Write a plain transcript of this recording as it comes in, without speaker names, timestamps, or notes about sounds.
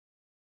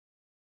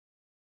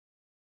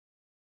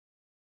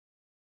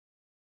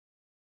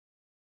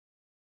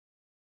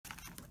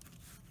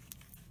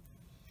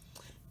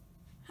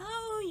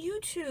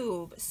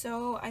YouTube.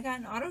 So I got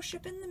an auto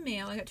ship in the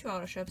mail. I got 2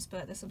 auto ships,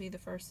 but this will be the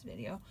first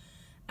video.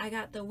 I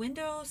got the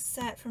window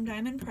set from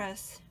Diamond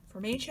Press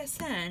from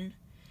HSN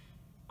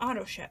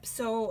auto ship.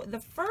 So the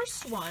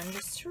first one,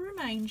 just to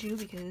remind you,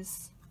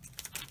 because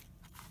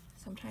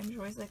sometimes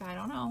you're always like, I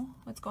don't know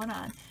what's going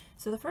on.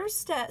 So the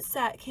first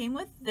set came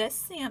with this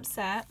stamp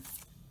set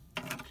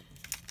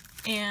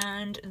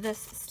and this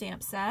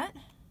stamp set.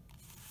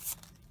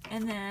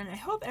 And then I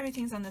hope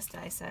everything's on this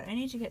die set. I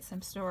need to get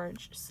some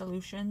storage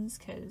solutions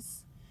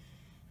because,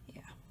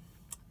 yeah.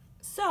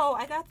 So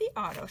I got the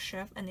auto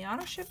ship, and the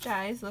auto ship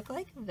dies look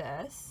like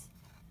this.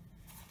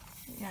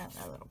 We got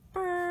a little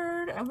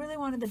bird. I really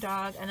wanted the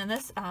dog. And then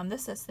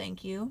this says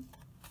thank you.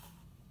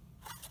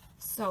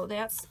 So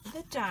that's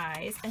the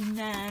dies. And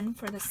then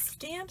for the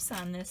stamps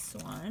on this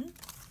one,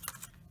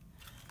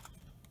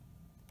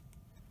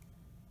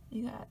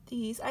 you got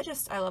these.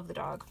 I love the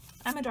dog.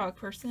 I'm a dog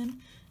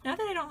person. Not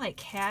that I don't like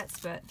cats,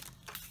 but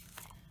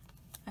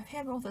I've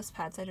had both as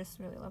pets. I just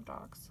really love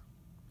dogs.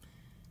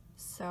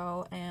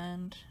 So,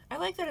 and I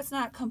like that it's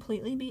not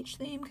completely beach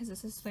themed because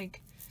this is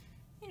like,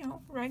 you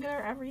know,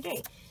 regular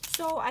everyday.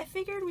 So I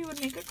figured we would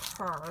make a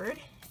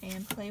card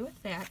and play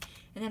with that.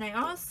 And then I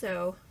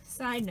also,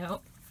 side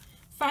note,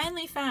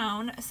 finally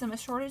found some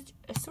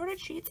assorted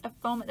sheets of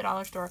foam at the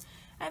dollar store.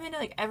 I've been to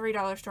like every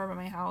dollar store by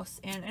my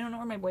house, and I don't know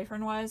where my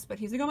boyfriend was, but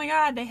he's like, oh my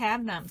god, they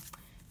have them.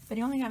 But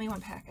he only got me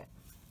 1 packet.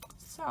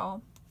 So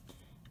I'm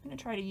going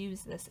to try to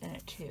use this in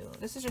it too.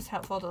 This is just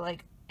helpful to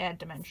like add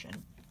dimension.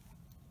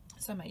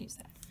 So I might use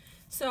that.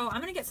 So I'm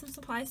going to get some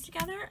supplies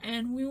together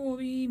and we will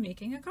be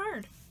making a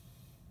card.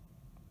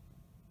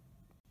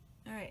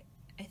 Alright,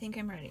 I think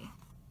I'm ready.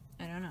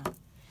 I don't know.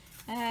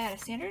 I had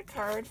a standard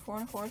card,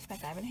 4 1/4 by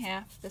 5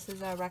 1/2. This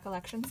is a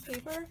Recollections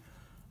paper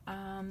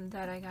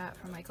that I got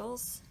from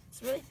Michael's.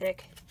 It's really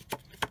thick.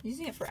 I'm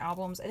using it for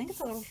albums. I think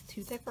it's a little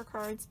too thick for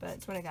cards, but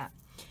it's what I got.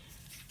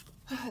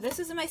 This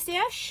is in my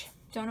stash.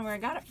 Don't know where I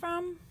got it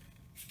from.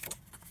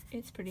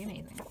 It's pretty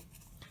amazing.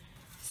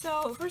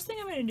 So first thing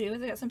I'm going to do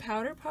is I got some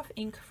powder puff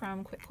ink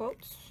from Quick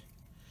Quotes.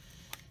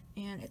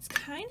 And it's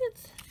kind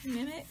of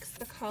mimics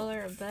the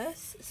color of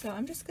this. So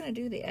I'm just going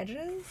to do the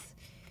edges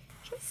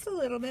just a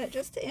little bit,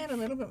 just to add a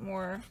little bit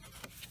more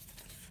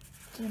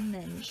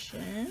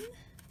dimension.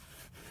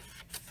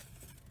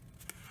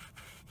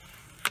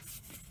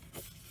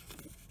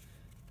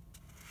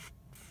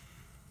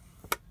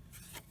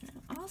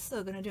 I'm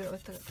also going to do it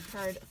with the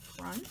card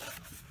front.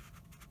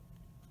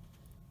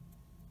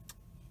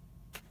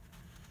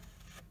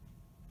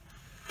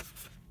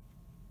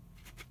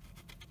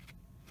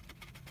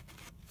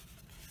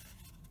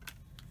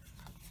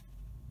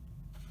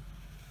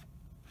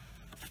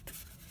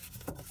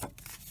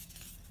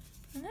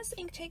 And this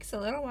ink takes a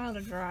little while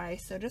to dry,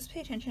 so just pay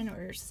attention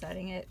where you're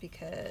setting it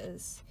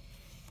because,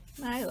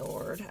 my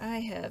lord, I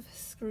have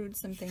screwed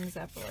some things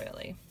up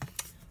royally.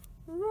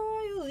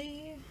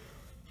 Royally.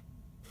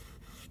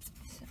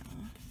 So.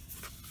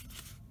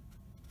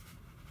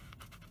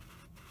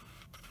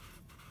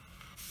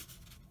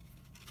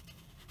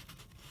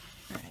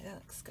 Alright, that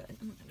looks good.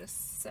 I'm going to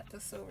just set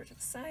this over to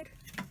the side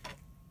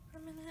for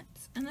a minute.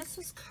 And this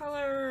is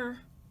color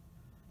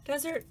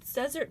Desert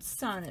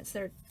Sun. It's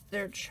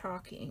their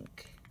chalk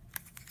ink.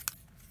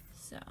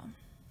 So,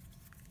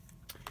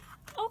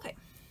 okay,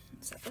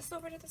 set this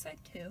over to the side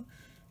too. I'm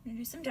gonna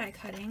do some die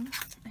cutting.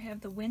 I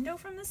have the window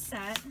from the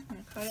set. I'm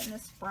gonna cut it in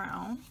this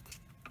brown.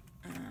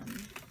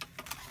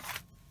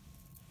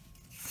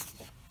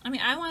 I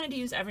mean, I wanted to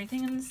use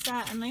everything in the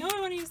set. I'm like, oh, I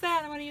want to use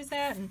that. I want to use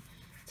that, and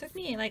it took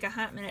me like a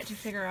hot minute to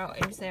figure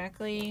out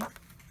exactly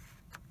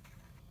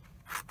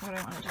what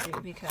I wanted to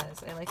do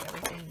because I like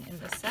everything in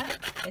the set.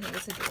 I think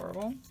it's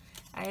adorable.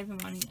 I have been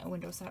wanting a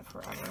window set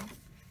forever.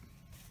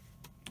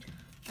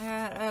 I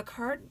got a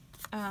card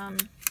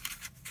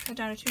cut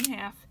down to 2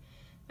 1/2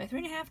 by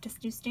 3 1/2 to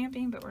do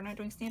stamping, but we're not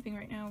doing stamping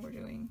right now. We're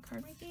doing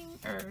card making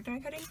or die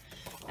cutting.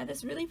 I have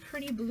this really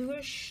pretty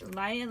bluish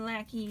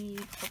lilac-y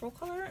purple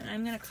color, and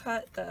I'm gonna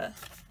cut the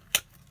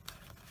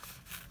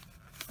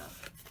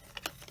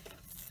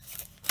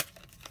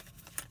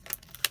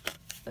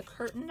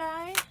curtain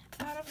die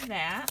out of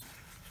that.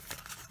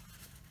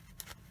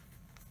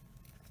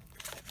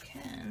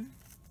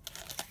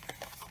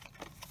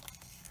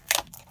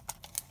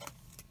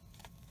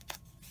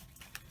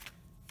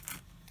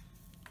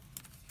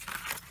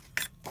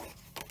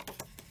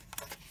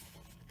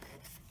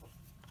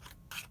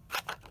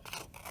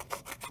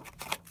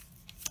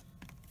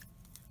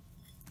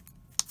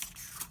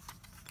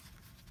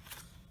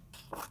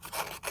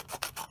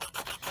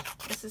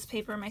 This is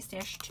paper in my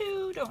stash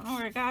too. Don't know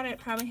where I got it.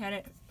 Probably had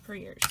it for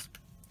years.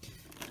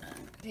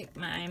 Take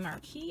my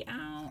marquee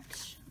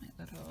out. My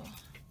little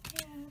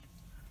pad.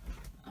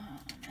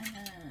 And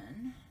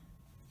then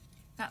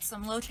got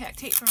some low-tack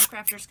tape from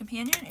Crafter's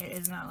Companion. It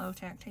is not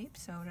low-tack tape,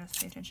 so just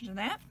pay attention to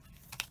that.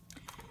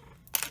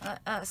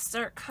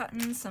 Start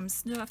cutting some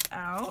stuff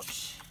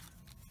out.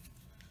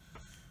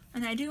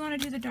 And I do want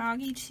to do the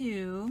doggy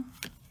too.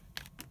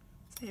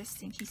 I just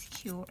think he's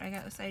cute. I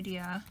got this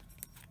idea.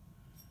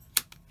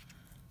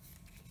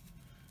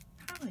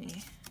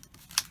 Probably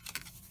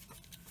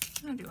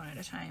I'm gonna do one at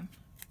a time.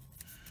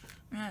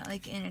 I'm not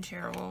like in a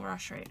terrible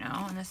rush right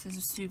now, and this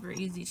is super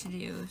easy to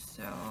do,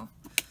 so.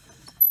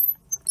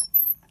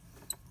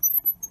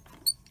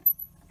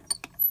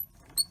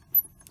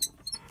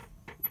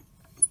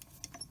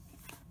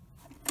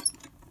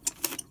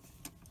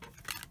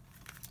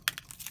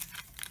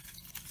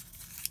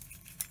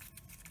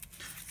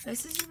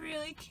 This is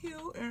really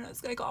cute, and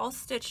it's like all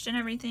stitched and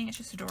everything. It's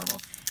just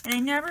adorable. And I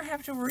never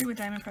have to worry with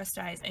diamond press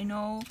dies. I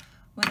know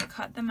when I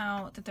cut them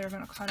out that they're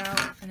gonna cut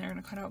out, and they're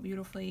gonna cut out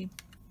beautifully.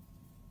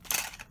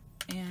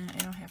 And I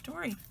don't have to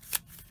worry.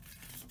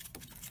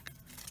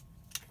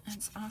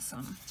 That's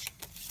awesome.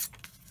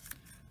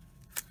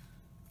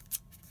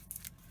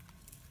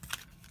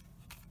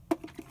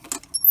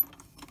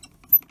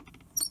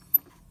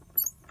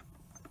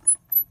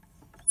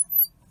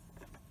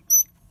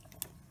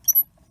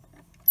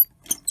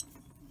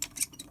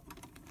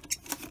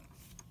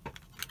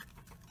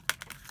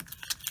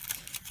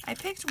 I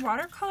picked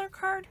watercolor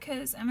card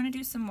because I'm going to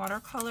do some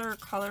watercolor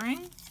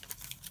coloring.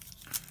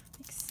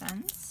 Makes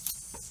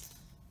sense.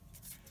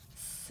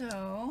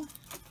 So,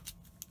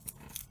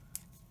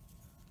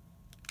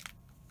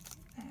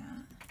 that.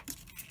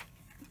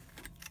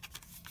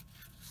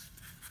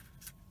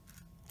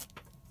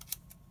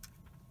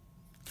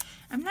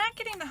 I'm not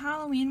getting the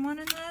Halloween one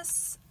in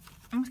this.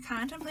 I'm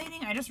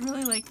contemplating. I just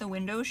really like the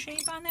window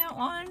shape on that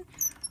one.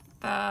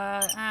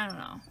 But, I don't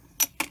know.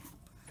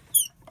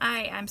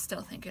 I'm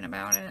still thinking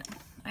about it.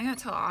 I got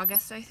till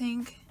August, I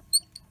think.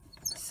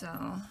 So.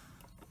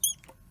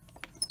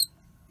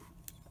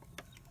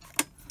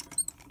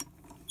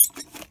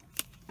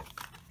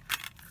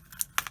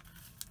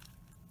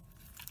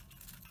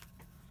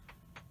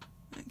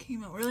 That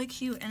came out really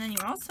cute. And then you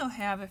also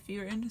have, if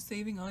you're into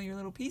saving all your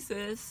little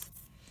pieces,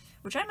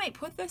 which I might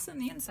put this in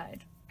the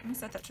inside. I'm gonna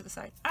set that to the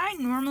side. I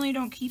normally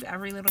don't keep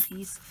every little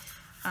piece.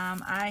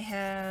 I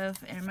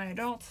have, in my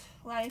adult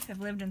life, have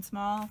lived in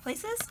small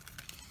places.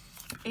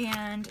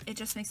 And it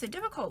just makes it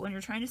difficult when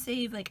you're trying to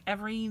save like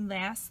every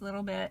last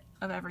little bit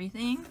of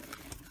everything,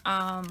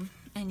 and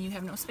you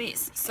have no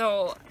space.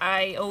 So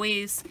I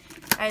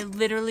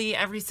literally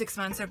every 6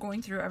 months are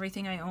going through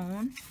everything I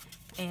own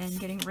and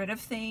getting rid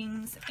of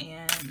things,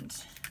 and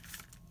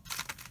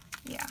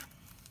yeah,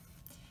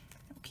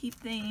 don't keep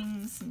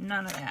things,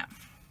 none of that.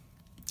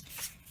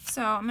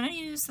 So I'm going to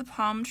use the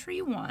palm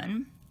tree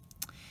one.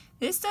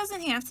 This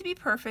doesn't have to be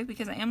perfect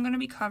because I am going to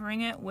be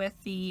covering it with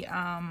the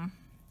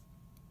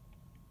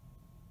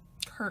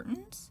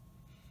curtains,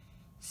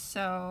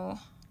 so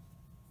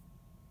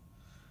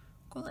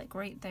go like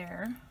right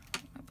there,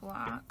 my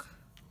block,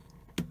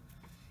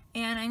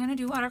 and I'm gonna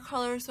do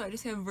watercolor, so I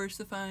just have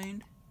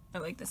VersaFine. I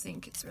like this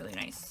ink, it's really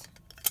nice,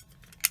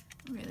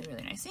 really,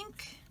 really nice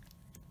ink.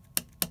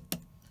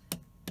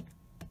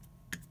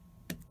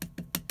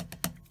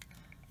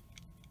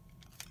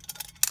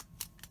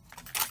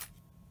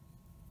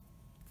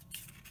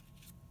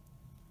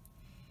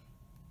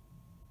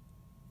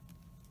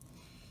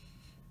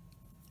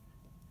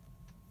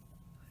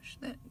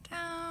 That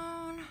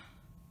down.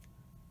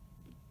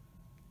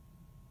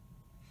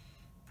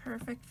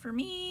 Perfect for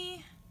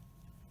me.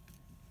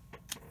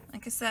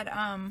 Like I said,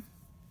 I'm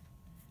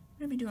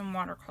gonna be doing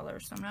watercolor,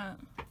 so I'm not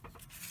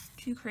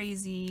too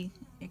crazy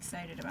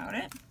excited about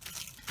it.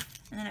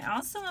 And then I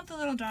also want the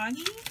little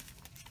doggy.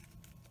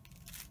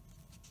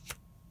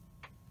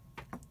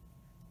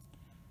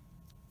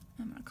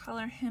 I'm gonna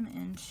color him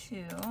in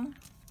too.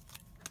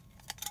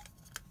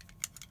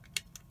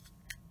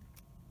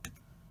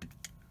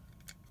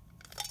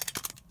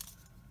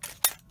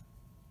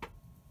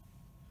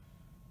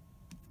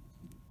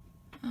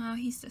 Oh,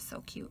 he's just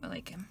so cute. I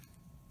like him.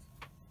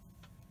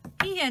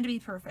 He had to be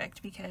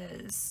perfect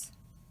because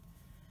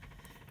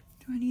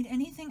do I need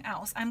anything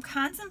else? I'm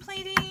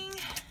contemplating,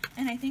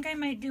 and I think I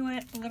might do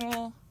it, a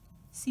little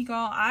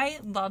seagull. I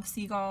love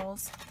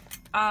seagulls.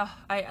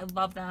 I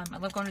love them. I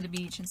love going to the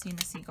beach and seeing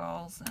the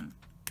seagulls, and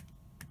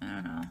I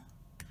don't know.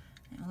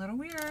 I'm a little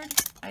weird,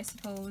 I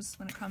suppose,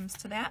 when it comes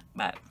to that,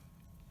 but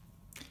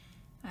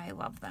I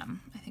love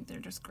them. I think they're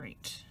just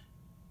great.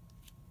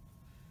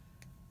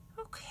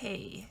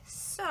 Okay,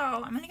 so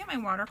I'm gonna get my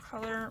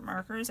watercolor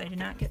markers. I did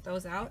not get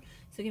those out,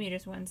 so give me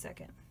just 1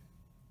 second.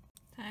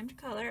 Time to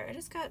color. I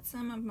just got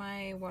some of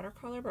my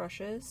watercolor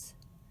brushes.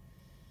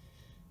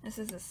 This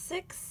is a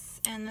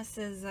 6 and this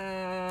is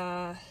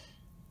a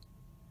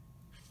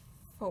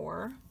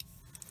 4.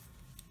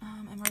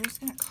 And we're just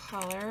gonna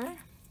color.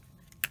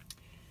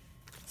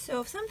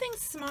 So if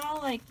something's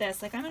small like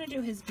this, like I'm gonna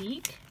do his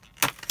beak.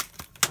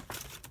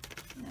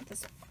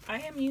 I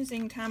am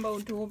using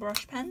Tombow dual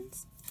brush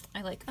pens.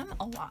 I like them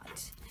a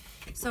lot.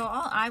 So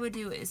all I would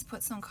do is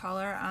put some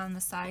color on the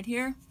side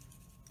here.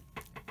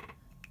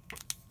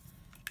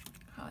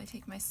 Probably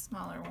take my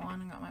smaller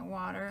one and got my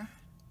water.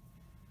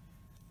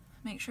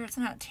 Make sure it's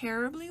not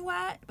terribly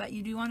wet, but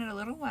you do want it a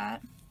little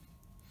wet.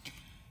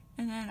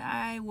 And then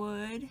I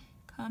would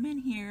come in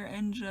here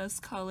and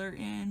just color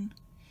in.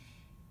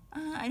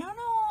 I don't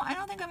know, I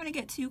don't think I'm gonna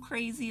get too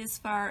crazy as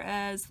far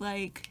as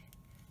like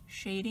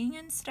shading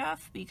and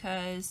stuff,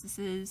 because this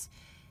is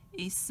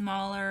a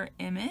smaller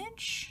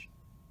image.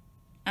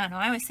 I don't know,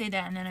 I always say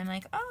that and then I'm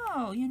like,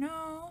 oh, you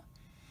know.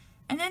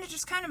 And then to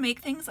just kind of make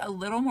things a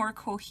little more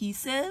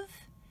cohesive,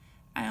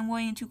 I'm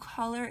going to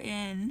color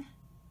in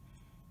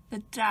the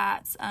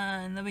dots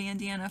on the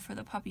bandana for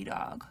the puppy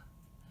dog.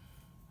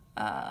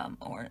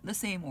 Or the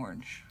same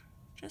orange.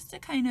 Just to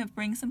kind of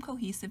bring some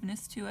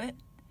cohesiveness to it.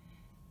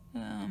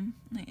 I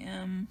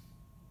am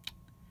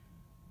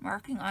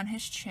marking on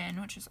his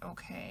chin, which is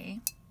okay.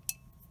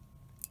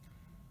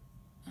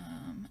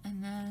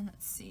 And then,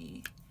 let's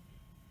see.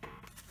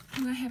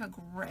 I'm going to have a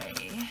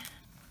gray.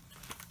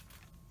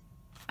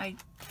 I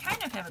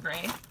kind of have a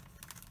gray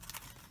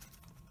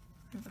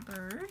for the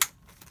bird.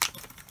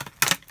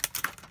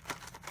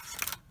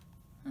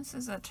 This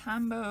is a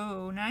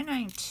Tombow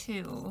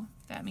 992.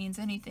 That means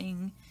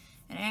anything.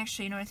 And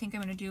actually, you know what I think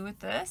I'm going to do with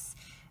this?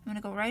 I'm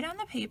going to go right on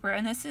the paper,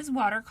 and this is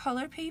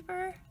watercolor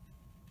paper.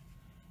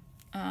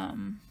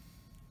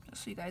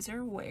 Just so you guys are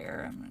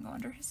aware, I'm going to go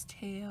under his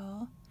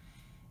tail.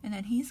 And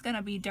then he's going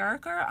to be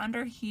darker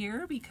under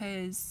here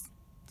because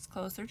it's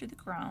closer to the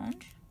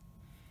ground.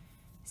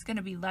 It's going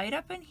to be light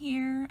up in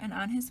here and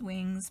on his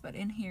wings, but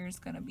in here is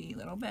going to be a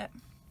little bit.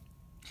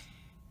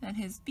 Then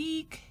his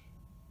beak,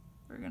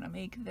 we're going to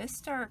make this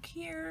dark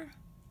here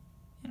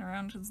and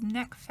around his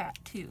neck fat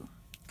too,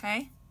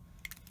 okay?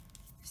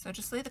 So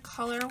just lay the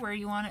color where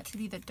you want it to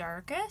be the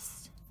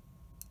darkest.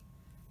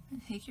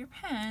 And take your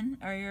pen,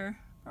 or your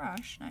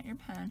brush, not your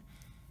pen,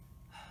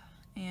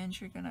 and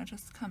you're going to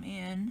just come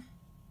in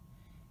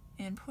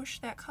and push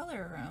that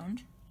color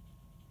around.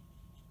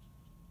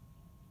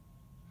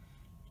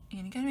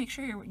 And you gotta make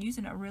sure you're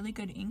using a really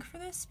good ink for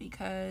this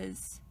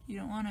because you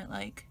don't want it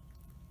like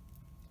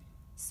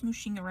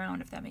smooshing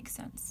around, if that makes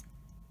sense.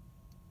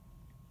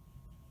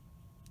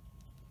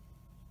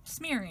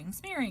 Smearing,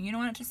 you don't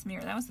want it to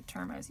smear. That was the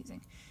term I was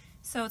using.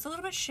 So it's a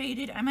little bit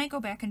shaded. I might go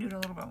back and do it a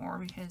little bit more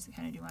because I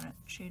kind of do want it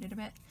shaded a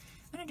bit.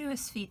 I'm gonna do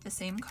his feet the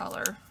same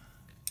color,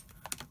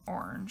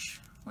 orange,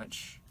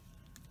 which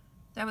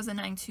that was a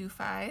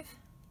 925.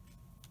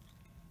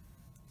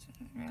 So I'm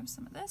gonna grab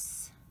some of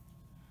this.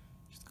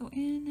 Go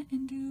in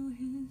and do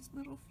his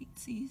little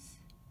feetsies.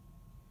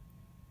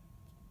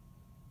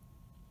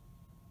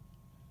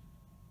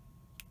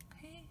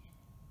 Okay,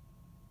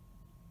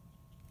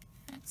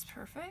 that's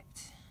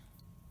perfect.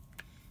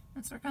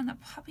 Let's work on the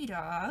puppy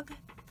dog.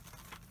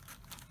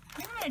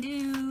 I'm gonna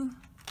do,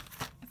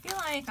 I feel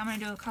like I'm gonna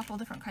do a couple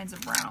different kinds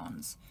of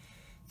browns.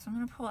 So I'm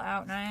gonna pull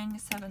out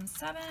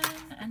 977,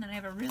 and then I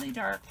have a really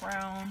dark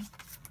brown,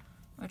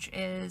 which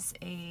is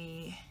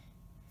a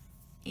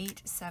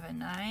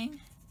 879.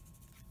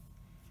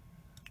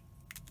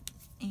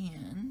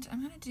 And I'm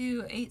going to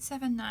do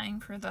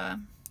 879 for the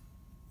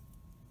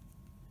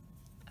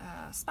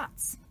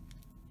spots.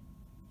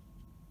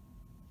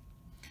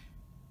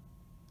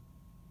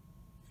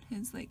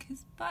 His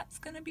butt's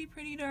going to be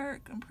pretty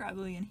dark, and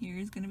probably in here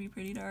is going to be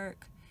pretty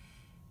dark.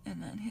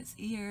 And then his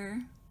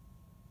ear.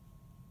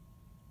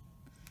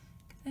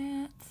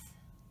 That.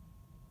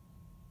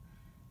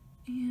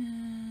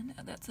 And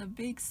that's a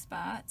big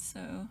spot,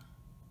 so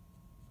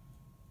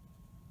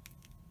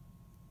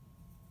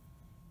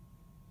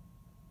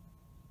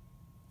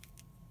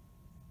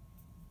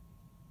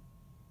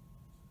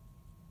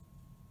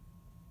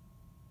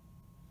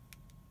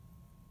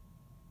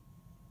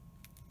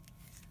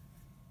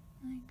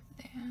like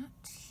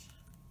that.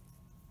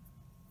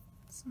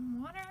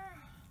 Some water.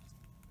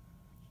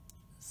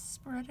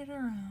 Spread it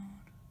around.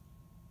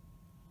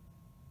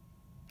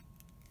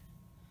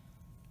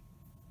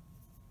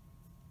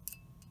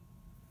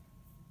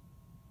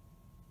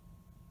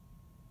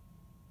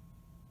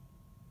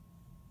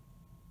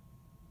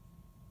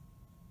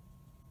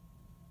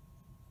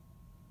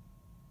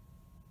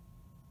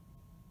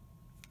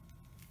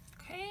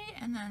 Okay,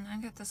 and then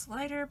I got this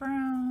lighter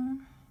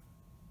brown,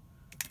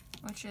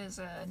 which is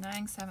a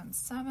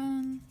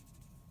 977.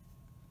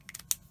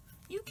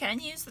 You can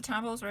use the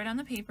Tombows right on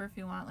the paper if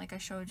you want, like I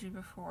showed you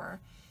before.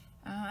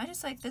 I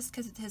just like this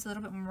because it has a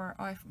little bit more,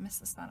 oh, I missed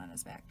the spot on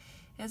his back.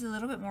 It has a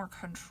little bit more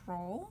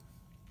control,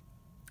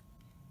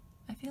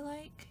 I feel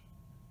like.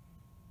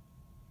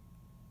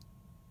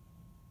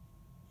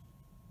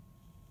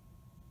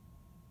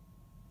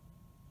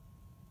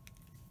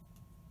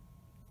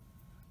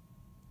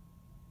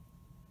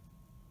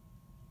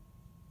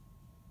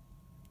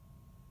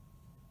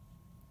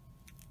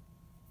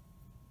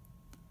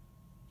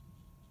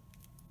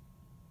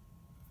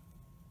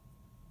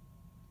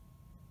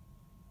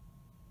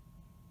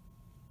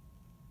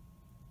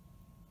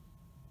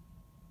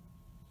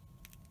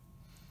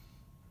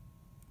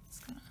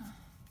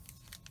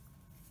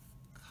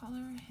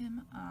 Color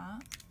him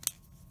up.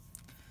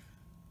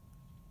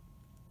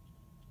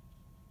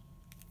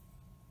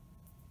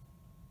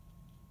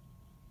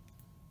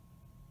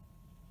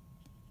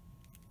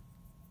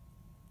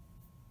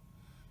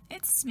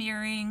 It's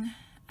smearing.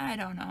 I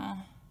don't know.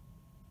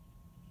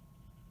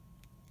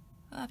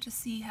 We'll have to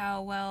see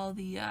how well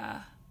the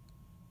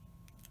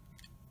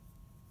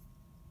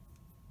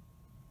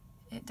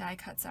die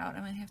cuts out.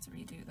 I might have to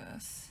redo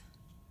this.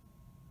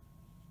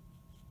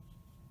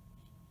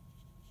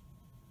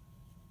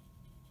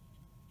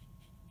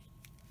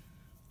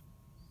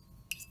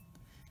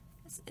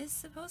 This is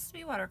supposed to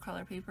be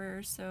watercolor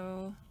paper,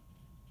 so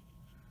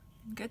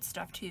good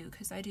stuff too,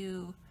 because I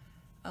do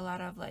a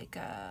lot of like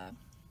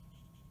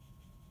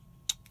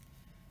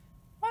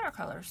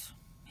watercolors,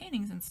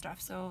 paintings and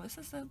stuff, so this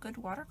is a good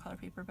watercolor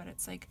paper, but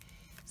it's like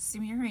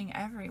smearing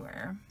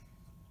everywhere,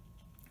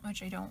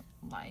 which I don't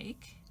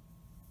like.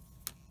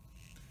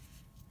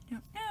 I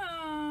don't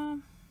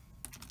know.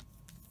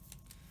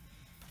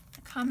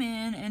 Come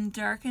in and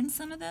darken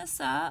some of this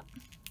up.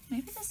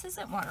 Maybe this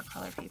isn't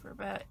watercolor paper,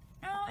 but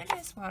no, it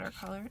is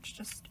watercolor. It's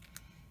just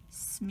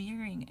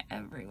smearing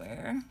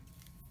everywhere.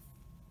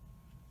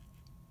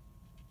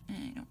 And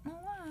I don't know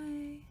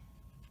why.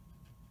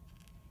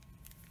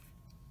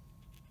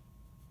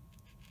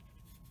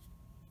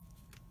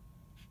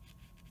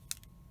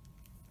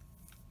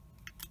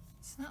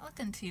 It's not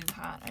looking too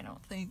hot, I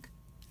don't think.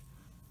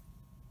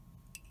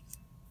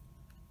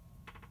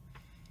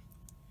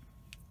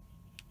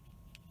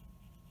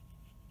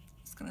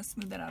 Just gonna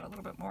smooth that out a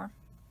little bit more.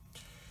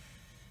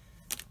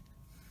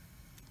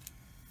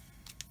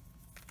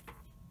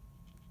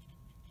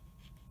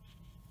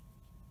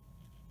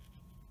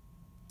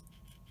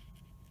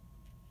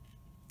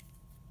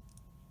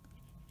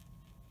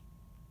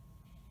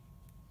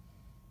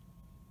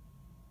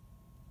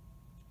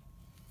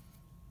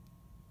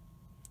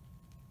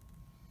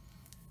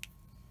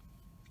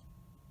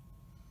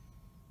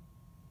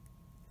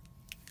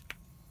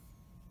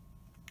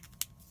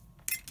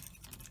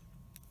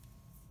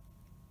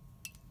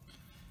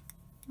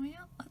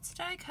 Well, let's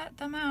die cut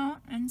them out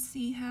and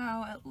see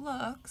how it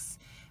looks.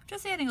 I'm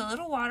just adding a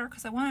little water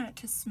because I want it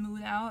to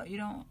smooth out. You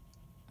don't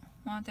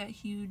want that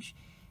huge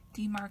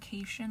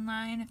demarcation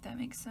line, if that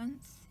makes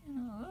sense. You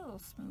know, a little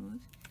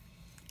smooth,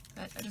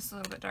 but just a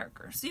little bit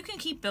darker. So you can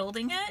keep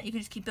building it. You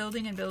can just keep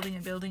building and building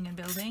and building and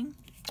building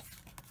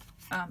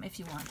if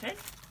you wanted.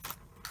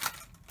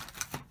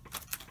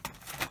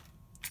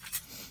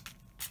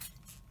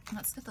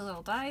 Let's get the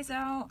little dies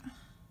out.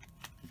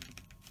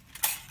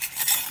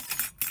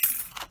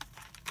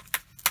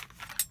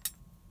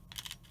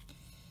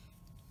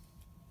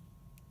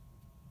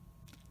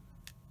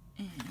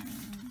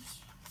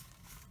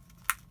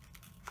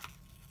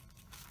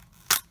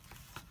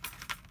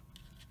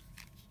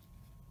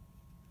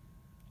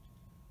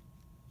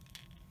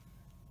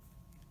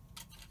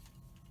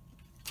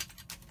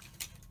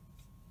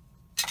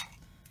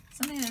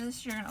 Something like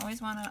this you're going to always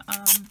want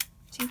to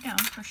tape down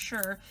for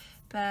sure,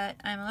 but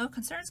I'm a little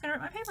concerned it's going to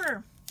rip my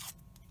paper.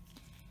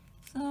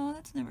 So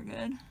that's never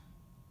good.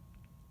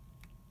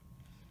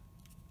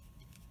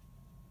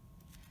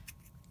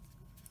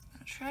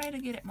 I'll try to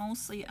get it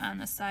mostly on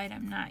the side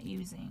I'm not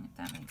using, if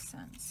that makes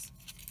sense.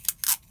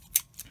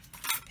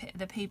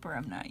 The paper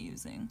I'm not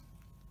using.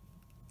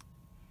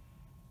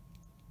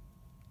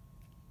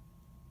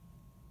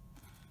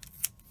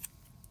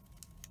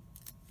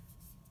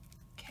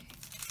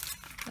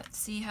 Let's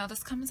see how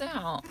this comes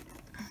out.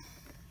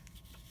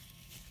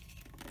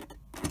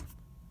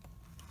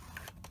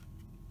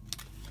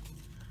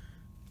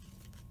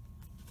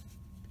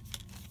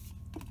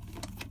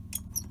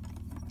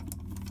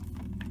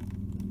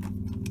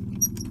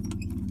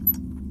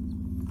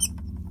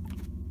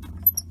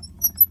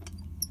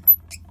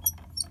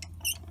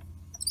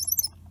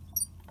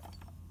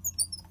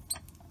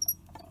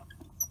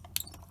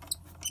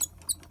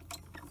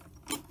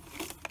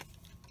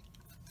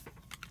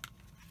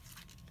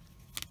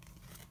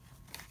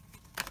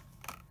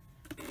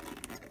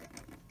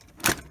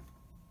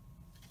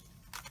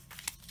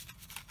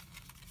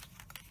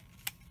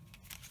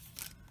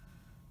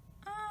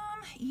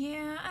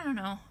 Yeah, I don't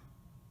know.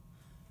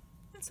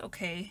 It's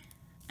okay.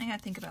 I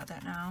gotta think about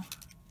that now.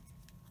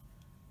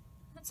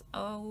 That's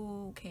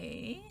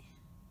okay.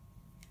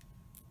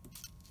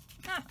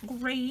 Not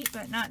great,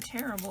 but not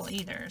terrible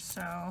either.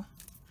 So I'm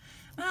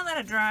gonna let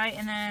it dry,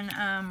 and then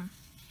I'm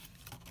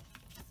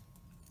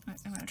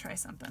gonna try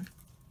something.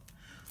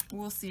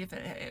 We'll see if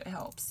it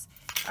helps.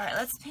 All right,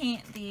 let's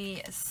paint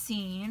the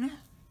scene.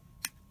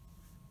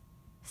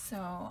 So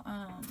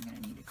I'm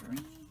gonna need a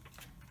green.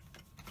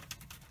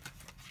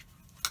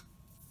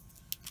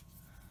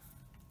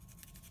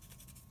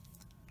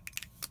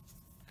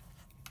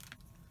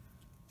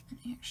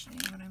 Actually,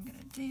 what I'm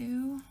gonna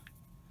do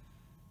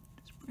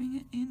is bring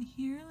it in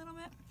here a little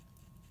bit.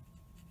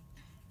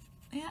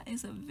 That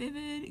is a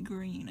vivid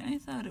green. I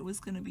thought it was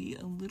gonna be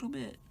a little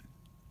bit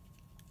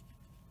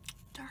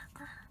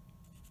darker.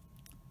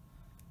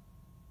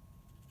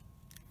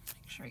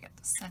 Make sure we get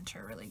the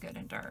center really good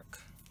and dark.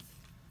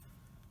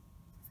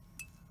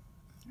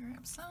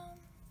 Grab some.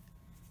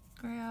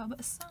 Grab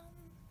some.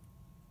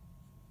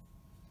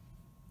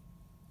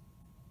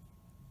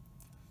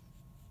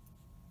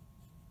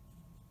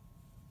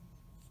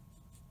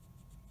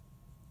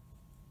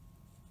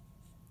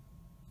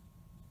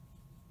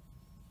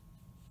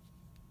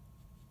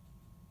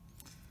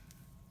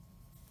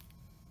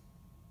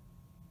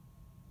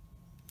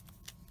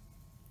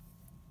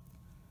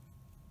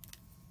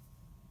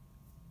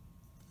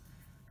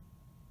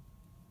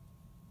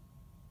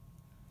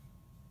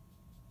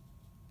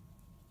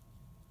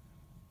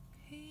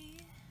 Okay.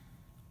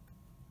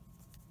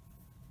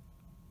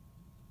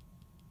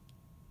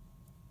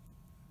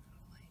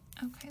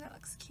 Okay, that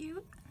looks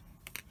cute.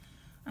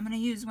 I'm going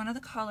to use one of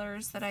the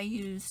colors that I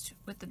used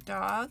with the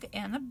dog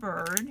and the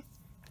bird.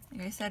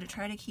 Like I said, to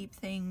try to keep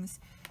things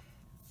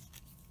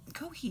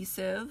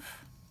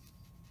cohesive.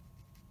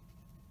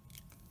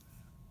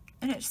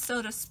 And it's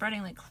still just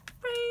spreading like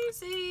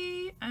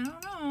crazy. I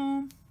don't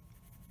know.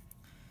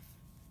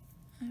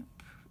 I'm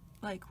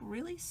like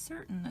really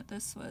certain that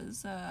this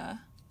was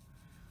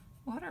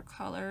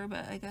watercolor,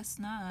 but I guess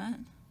not.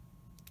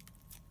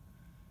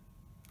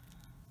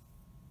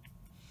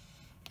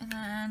 And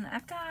then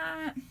I've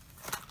got,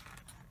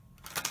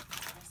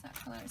 where's that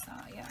color I saw?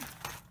 Yeah.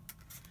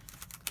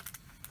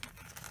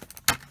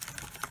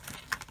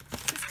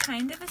 This is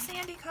kind of a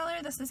sandy color.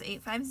 This is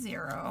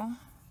 850.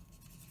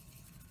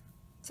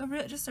 So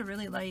just a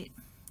really light,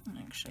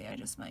 actually I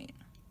just might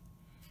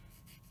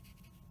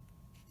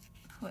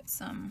put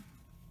some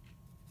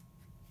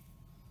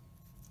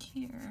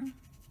here.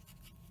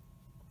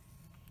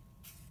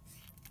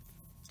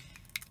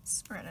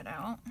 Spread it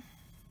out.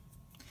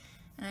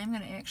 And I'm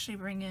going to actually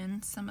bring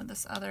in some of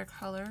this other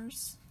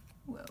colors.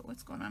 Whoa,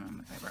 what's going on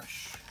with my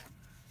brush?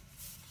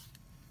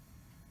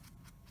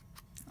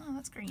 Oh,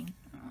 that's green.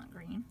 I don't want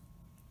green.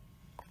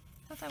 I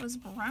thought that was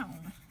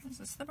brown. Is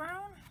this the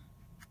brown?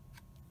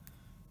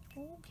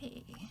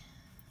 Okay.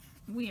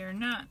 We are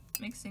not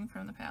mixing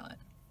from the palette.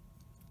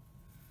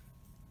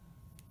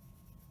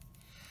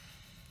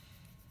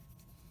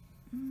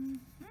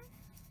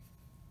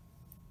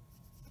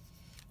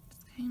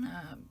 Just kind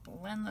of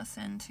blend this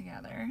in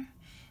together.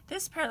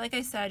 This part, like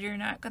I said, you're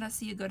not going to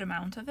see a good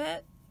amount of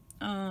it.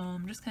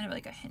 Just kind of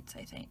like a hint,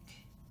 I think.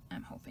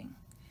 I'm hoping.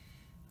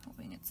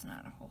 Hoping it's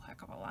not a whole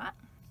heck of a lot.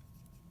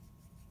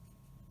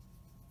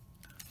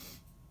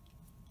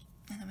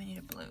 And then we need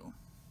a blue.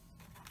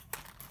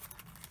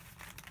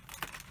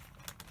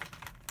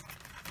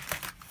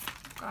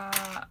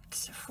 Got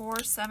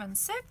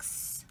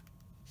 476.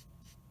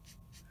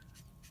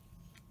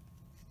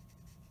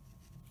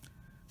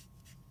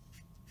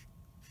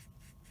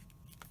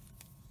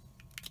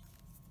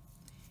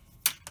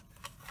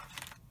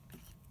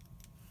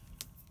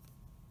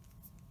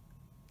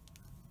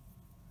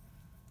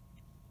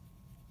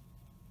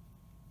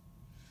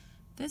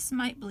 This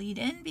might bleed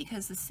in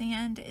because the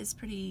sand is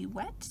pretty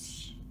wet.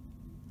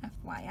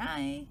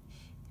 FYI, you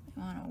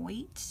want to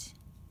wait.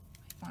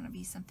 Might want to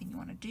be something you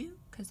want to do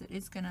because it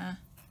is gonna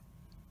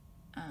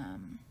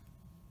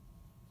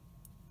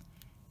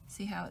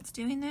see how it's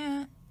doing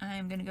that.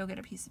 I'm gonna go get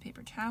a piece of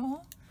paper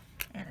towel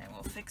and I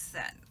will fix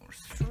that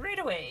straight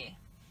away.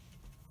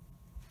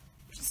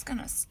 Just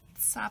gonna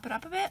sop it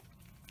up a bit.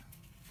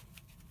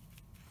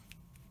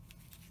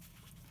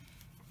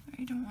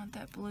 I don't want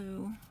that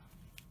blue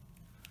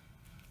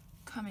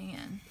coming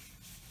in.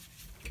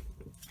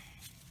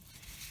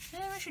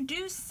 And I should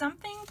do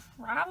something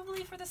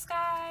probably for the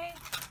sky.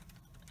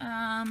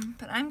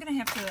 But I'm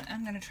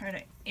gonna try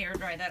to air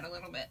dry that a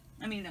little bit.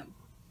 I mean,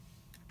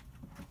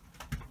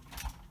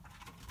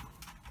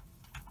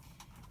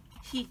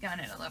 heat gun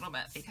it a little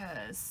bit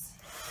because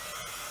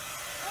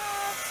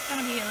it's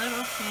gonna be a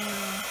little too,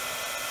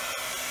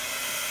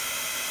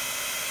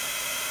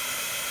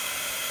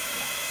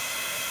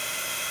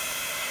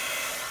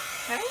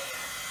 yeah. Okay.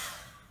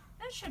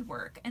 Should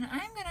work, and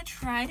I'm gonna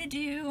try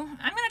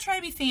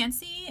to be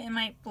fancy. It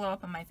might blow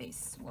up on my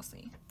face. We'll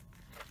see.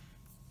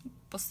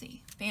 We'll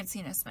see.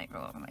 Fanciness might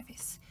blow up on my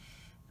face,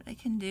 but I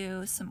can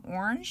do some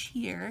orange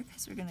here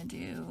because we're gonna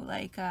do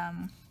like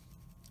a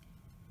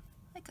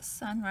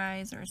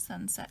sunrise or a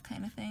sunset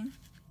kind of thing.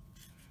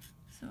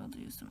 So we'll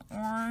do some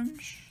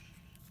orange,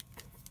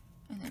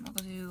 and then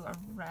we'll do a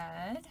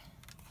red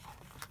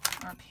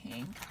or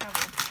pink,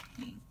 probably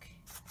pink,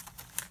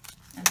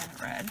 and then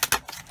a red.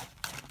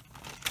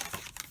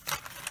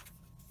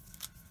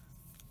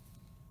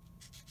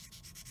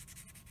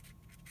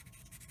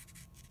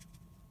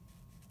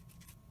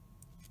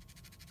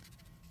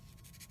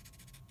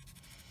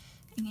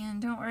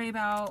 And don't worry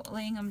about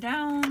laying them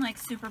down like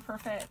super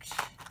perfect.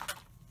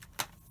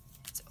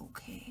 It's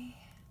okay.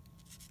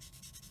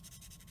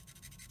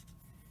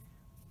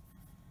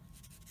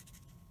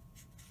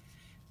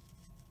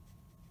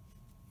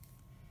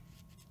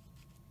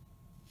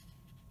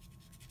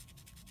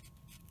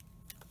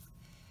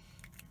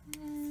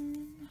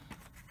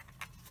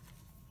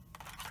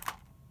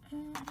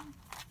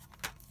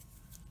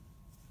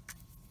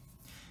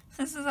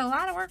 This is a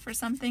lot of work for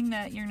something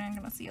that you're not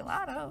going to see a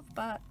lot of,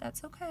 but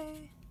that's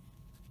okay.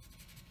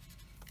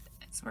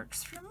 This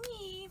works for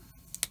me.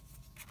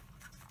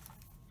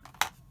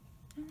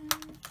 And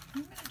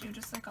I'm going to do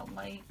just like a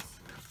light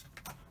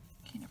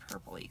kind of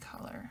purpley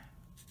color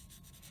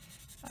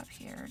up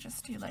here.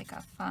 Just do like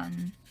a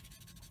fun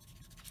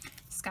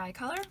sky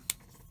color.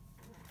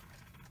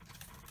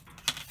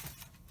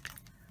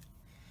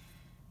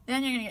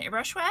 Then you're going to get your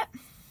brush wet.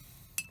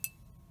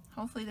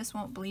 Hopefully this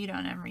won't bleed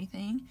on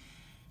everything.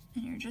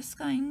 And you're just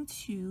going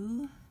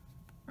to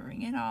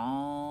bring it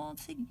all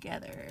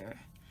together.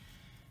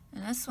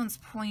 And this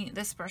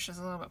brush is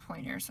a little bit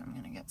pointier, so I'm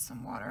going to get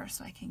some water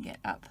so I can get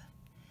up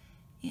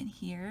in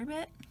here a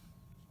bit.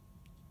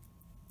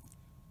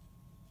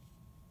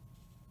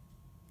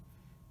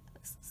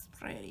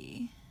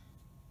 pretty.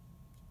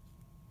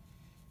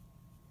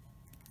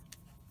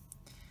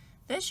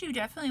 This, you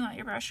definitely want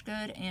your brush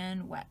good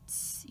and wet.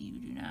 You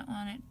do not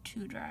want it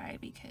too dry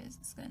because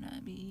it's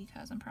gonna be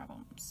causing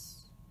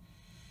problems.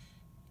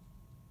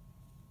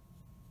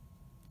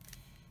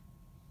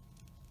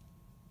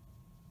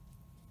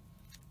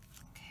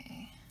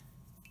 Okay.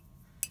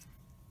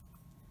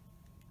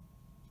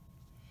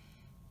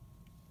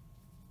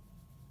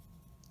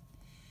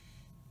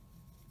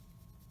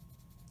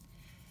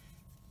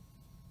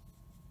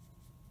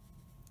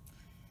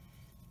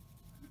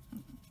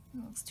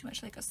 It looks too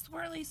much like a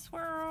swirly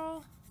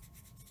swirl.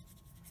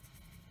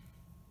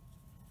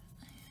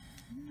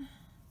 And,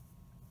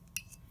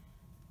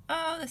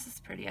 oh, this is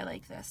pretty. I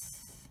like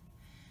this.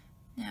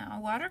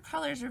 Now,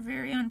 watercolors are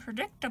very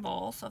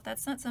unpredictable, so if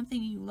that's not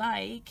something you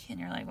like and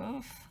you're like,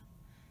 oof,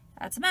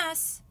 that's a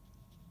mess,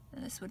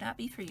 then this would not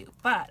be for you.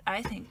 But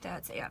I think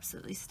that's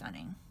absolutely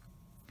stunning.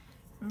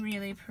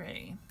 Really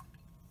pretty.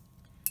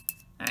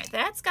 All right,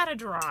 that's got to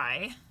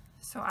dry.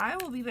 So I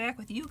will be back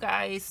with you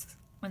guys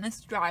when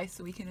this dries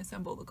so we can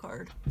assemble the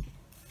card.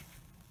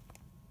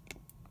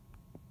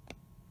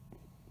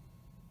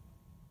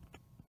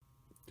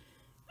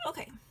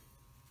 Okay,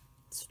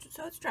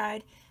 so it's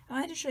dried. I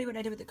wanted to show you what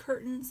I did with the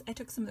curtains. I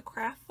took some of the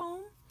craft foam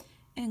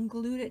and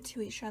glued it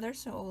to each other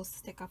so it will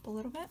stick up a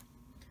little bit.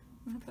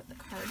 I'm gonna put the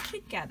card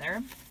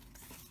together.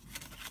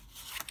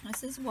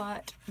 This is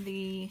what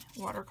the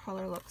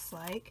watercolor looks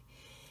like.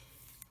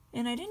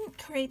 And I didn't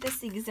create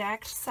this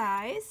exact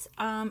size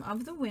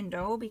of the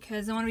window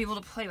because I want to be able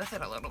to play with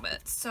it a little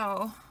bit.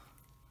 So,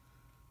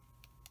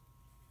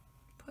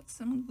 put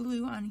some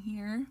glue on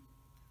here.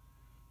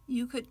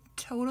 You could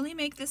totally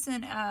make this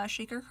in a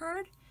shaker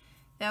card.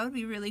 That would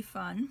be really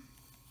fun.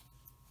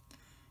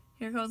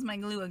 Here goes my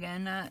glue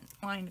again, not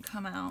wanting to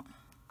come out.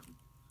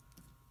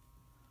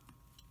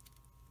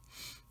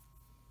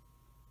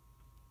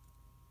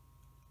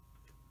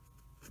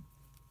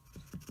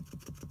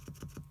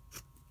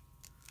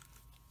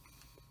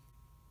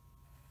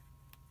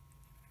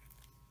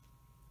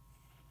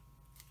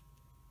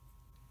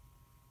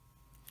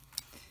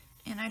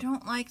 And I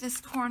don't like this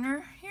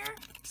corner here,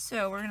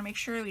 so we're going to make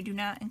sure we do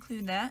not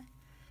include that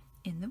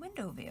in the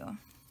window view. I'm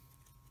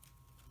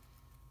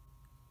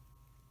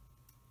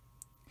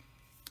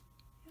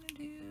going to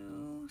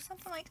do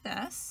something like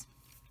this.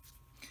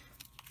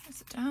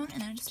 Press it down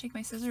and then just take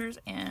my scissors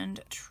and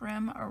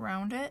trim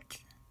around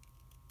it.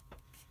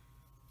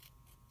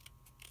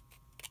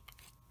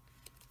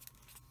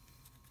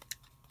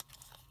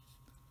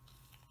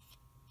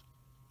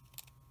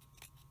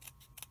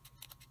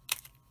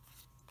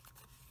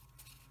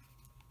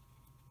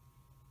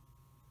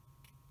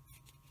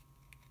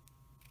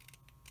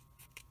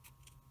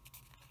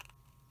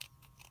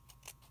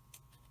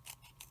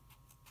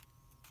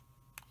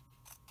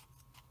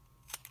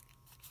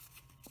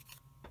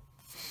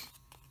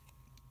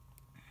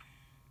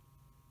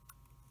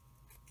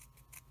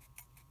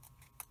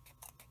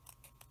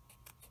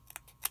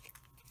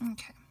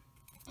 Okay.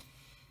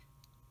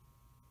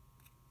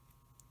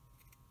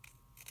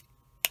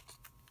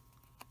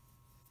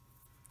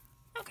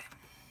 Okay,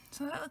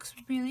 so that looks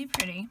really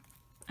pretty.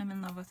 I'm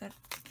in love with it.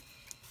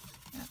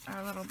 Got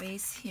our little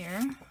base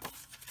here.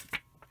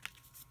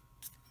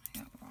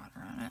 Got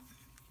water on it.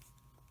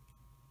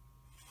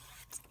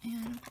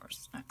 And of course,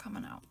 it's not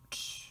coming out.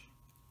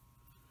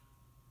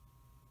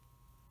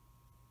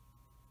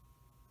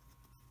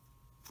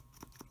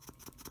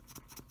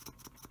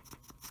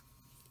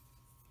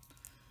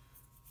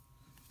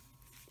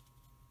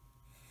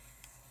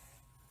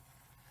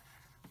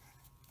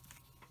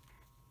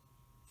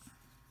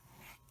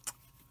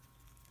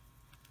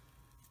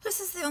 This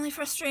is the only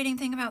frustrating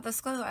thing about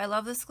this glue. I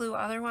love this glue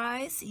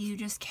otherwise. You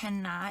just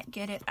cannot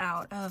get it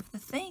out of the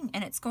thing.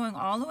 And it's going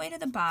all the way to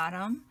the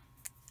bottom.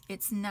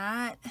 It's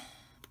not,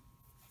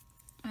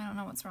 I don't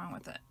know what's wrong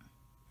with it.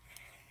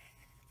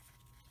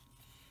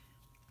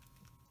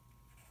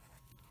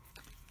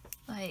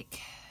 Like,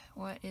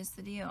 what is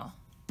the deal?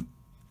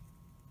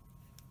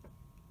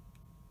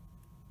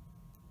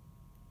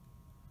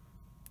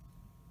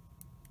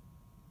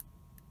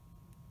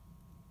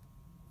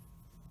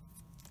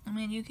 I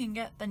mean, you can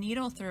get the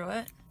needle through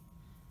it,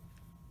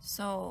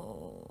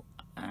 so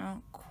I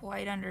don't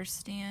quite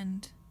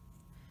understand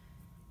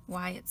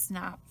why it's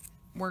not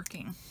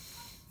working.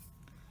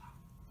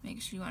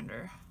 Makes you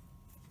wonder.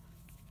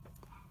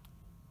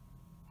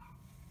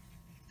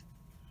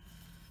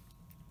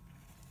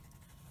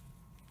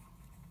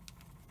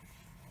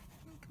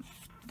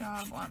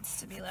 Dog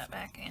wants to be let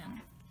back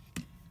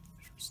in.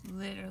 Just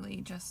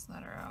literally just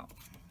let her out.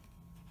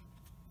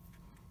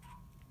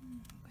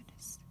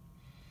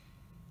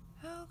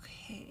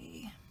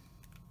 Okay.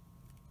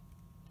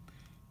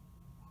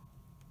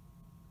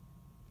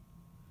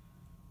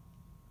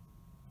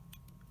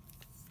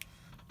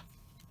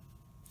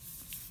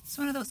 It's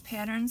one of those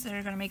patterns that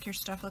are going to make your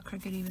stuff look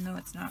crooked even though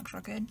it's not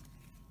crooked.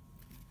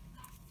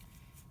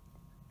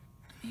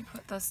 Let me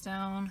put this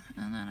down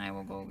and then I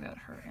will go get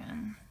her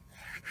in.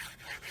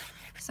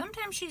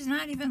 Sometimes she's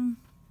not even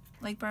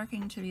like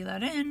barking to be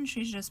let in.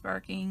 She's just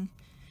barking.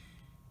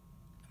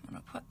 I'm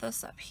gonna put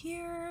this up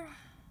here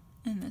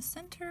in the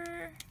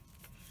center.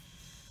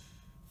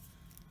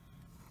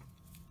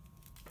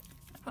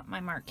 Put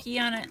my marquee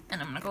on it,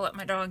 and I'm gonna go let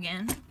my dog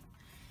in.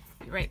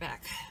 Be right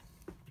back.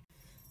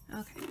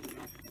 Okay,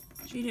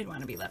 she did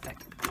want to be let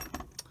back.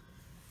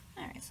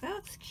 All right, so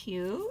that's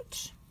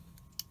cute.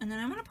 And then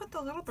I'm gonna put the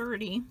little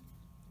birdie.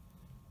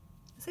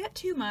 Is that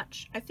too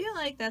much? I feel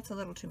like that's a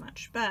little too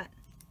much, but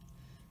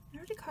I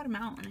already cut him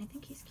out, and I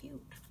think he's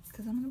cute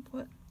because I'm gonna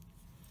put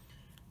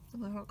the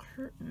little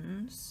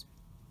curtains.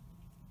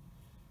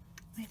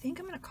 I think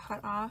I'm gonna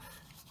cut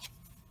off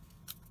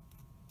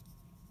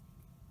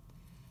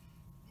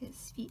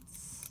his feet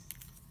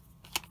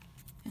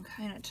and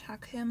kind of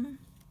tuck him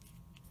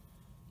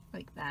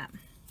like that.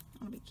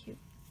 That'll be cute.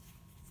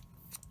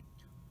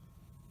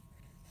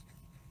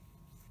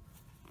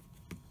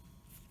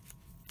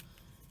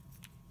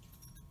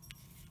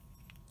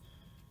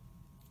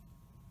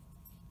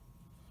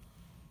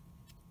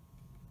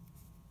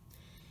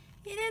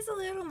 It is a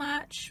little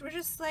much. We're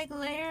just like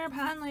layer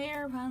upon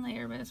layer upon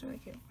layer, but it's really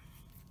cute.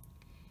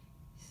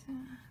 So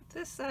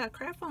this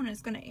craft foam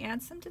is going to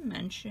add some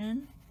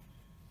dimension,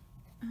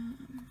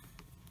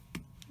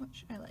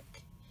 which I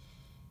like.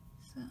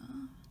 So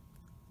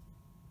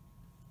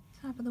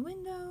top of the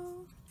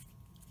window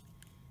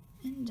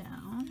and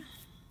down.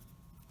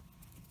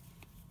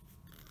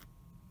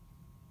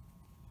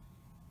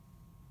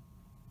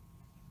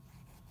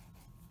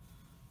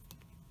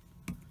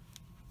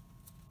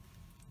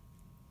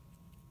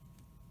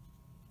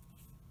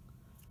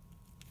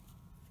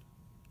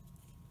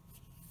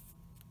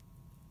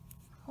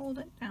 Hold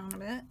it down a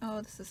bit.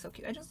 Oh, this is so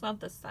cute. I just love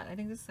this set. I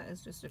think this set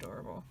is just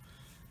adorable.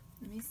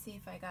 Let me see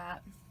if I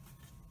got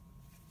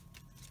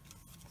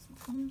some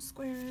foam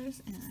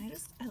squares. And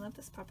I love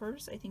this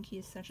Puppers. I think he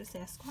is such a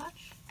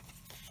Sasquatch.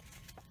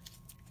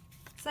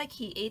 It's like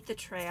he ate the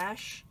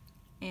trash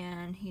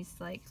and he's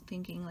like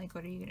thinking like,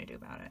 what are you gonna do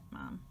about it,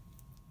 Mom?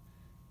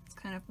 It's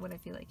kind of what I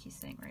feel like he's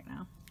saying right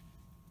now.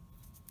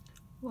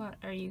 What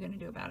are you gonna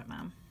do about it,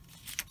 Mom?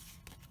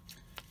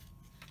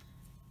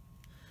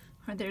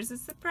 Or there's a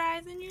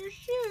surprise in your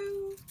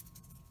shoe.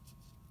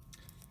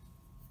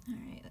 All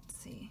right, let's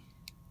see.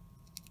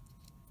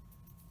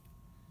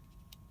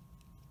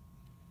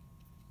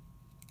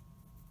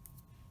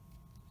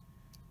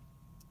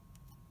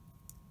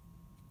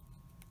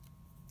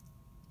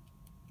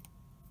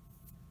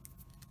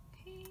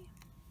 Okay.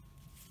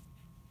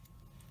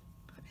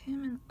 Put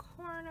him in the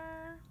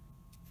corner.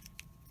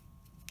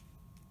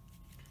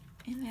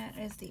 And that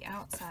is the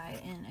outside,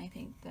 and I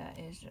think that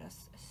is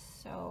just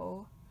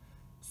so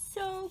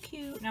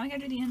cute. Now I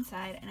gotta do the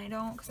inside, and I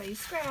don't, because I use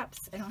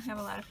scraps, I don't have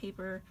a lot of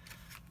paper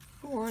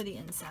for the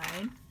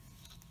inside.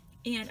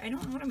 And I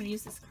don't know what I'm gonna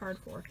use this card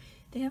for.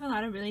 They have a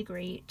lot of really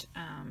great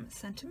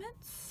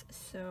sentiments,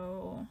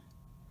 so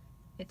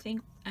I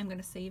think I'm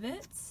gonna save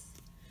it.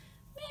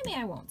 Maybe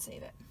I won't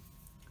save it.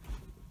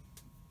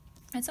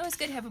 It's always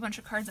good to have a bunch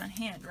of cards on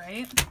hand,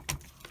 right?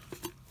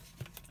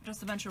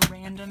 Just a bunch of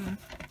random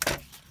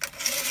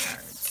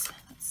cards.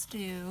 Let's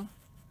do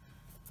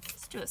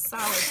a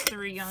solid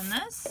 3 on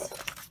this.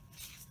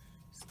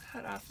 Just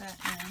cut off that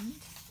end.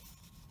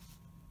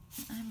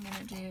 I'm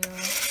gonna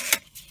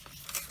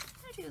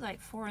do like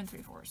 4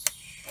 3/4.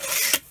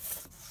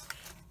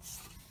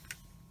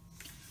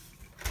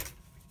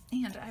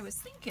 And I was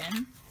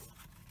thinking,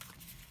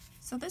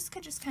 so this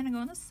could just kind of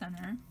go in the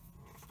center.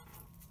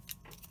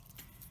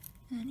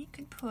 And then you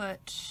could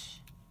put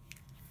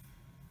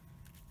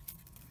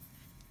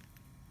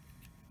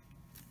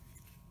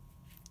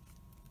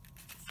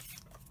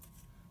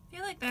I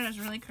feel like that is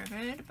really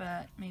crooked,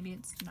 but maybe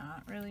it's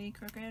not really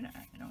crooked.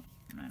 I don't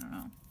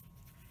know.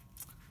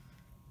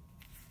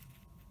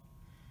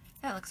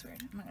 That looks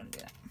weird. I'm not gonna do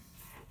that.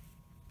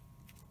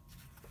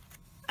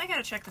 I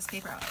gotta check this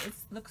paper out. It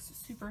looks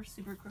super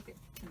crooked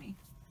to me.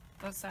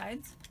 Both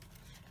sides.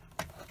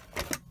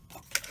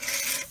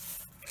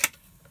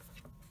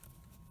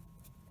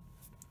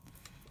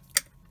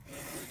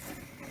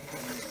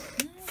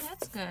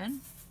 That's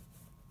good.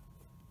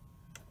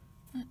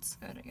 That's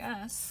good, I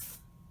guess.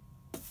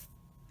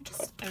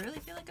 I really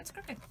feel like it's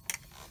crooked.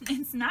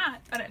 It's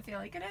not, but I feel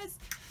like it is.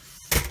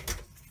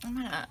 I'm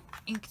gonna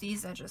ink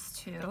these edges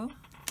too.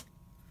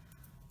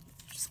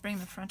 Just bring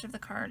the front of the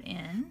card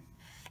in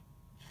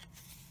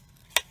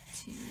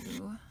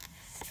to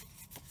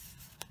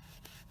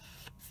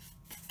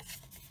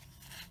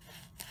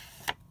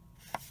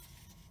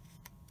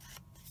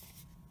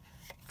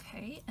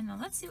okay, and then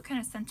let's see what kind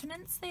of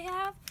sentiments they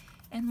have,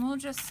 and we'll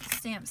just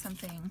stamp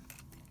something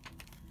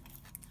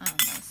on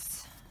this.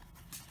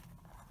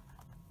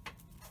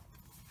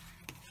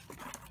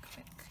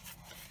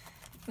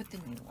 With the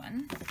new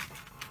one.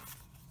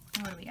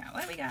 What do we got?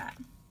 What do we got?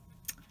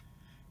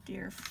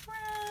 Dear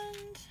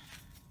friend.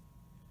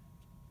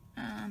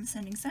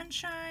 Sending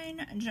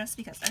sunshine, just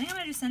because. I think I'm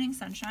gonna do sending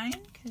sunshine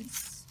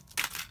because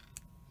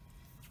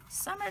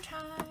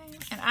summertime.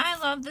 And I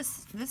love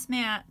this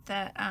mat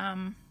that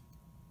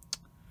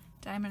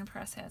Diamond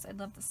Press has. I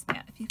love this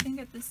mat. If you can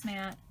get this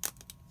mat,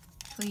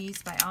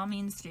 please by all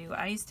means do.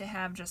 I used to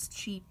have just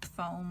cheap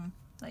foam,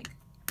 like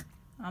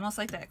almost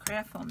like that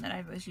craft foam that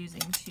I was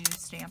using to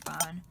stamp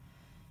on,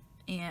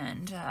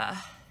 and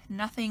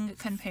nothing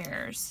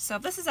compares. So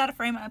if this is out of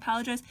frame, I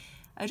apologize.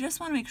 I just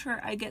want to make sure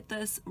I get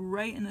this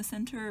right in the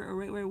center or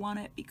right where I want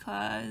it,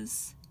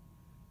 because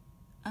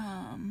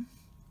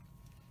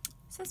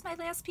this is my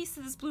last piece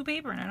of this blue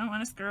paper and I don't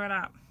want to screw it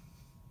up.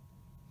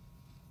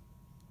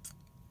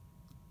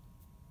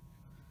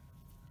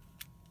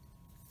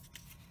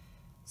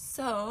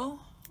 So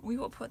we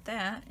will put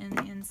that in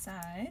the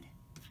inside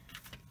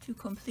to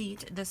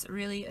complete this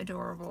really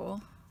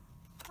adorable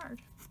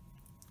card.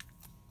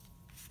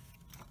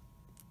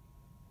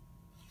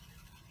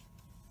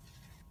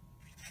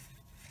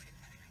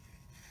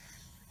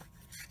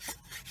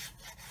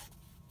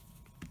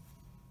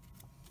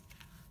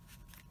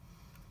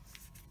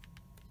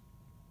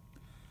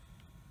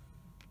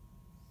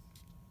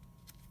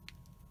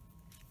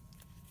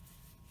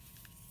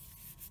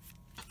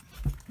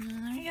 And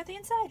there you got the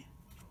inside.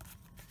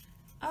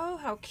 Oh,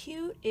 how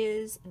cute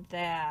is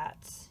that?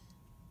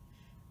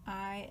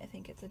 I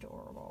think it's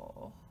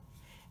adorable.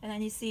 And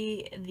then you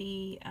see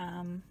the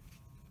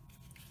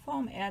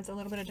foam adds a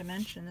little bit of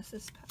dimension. This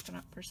is popping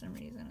up for some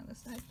reason on the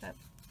side, but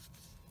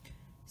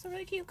it's a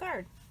really cute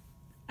card.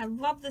 I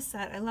love the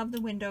set. I love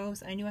the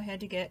windows. I knew I had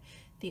to get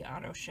the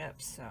auto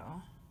ship, so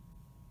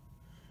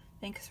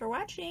thanks for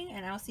watching,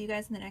 and I'll see you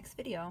guys in the next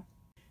video.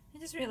 I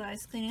just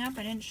realized cleaning up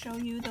I didn't show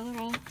you the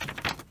little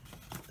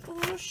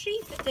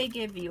sheet that they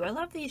give you. I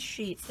love these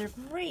sheets. They're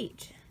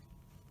great.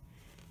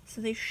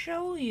 So they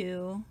show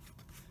you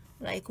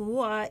like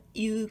what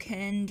you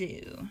can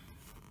do.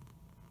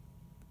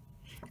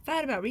 I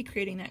thought about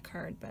recreating that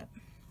card, but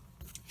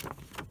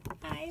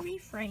I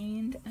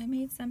refrained. I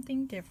made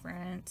something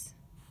different.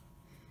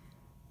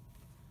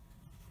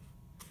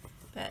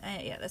 But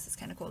yeah, this is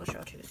kind of cool to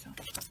show too. So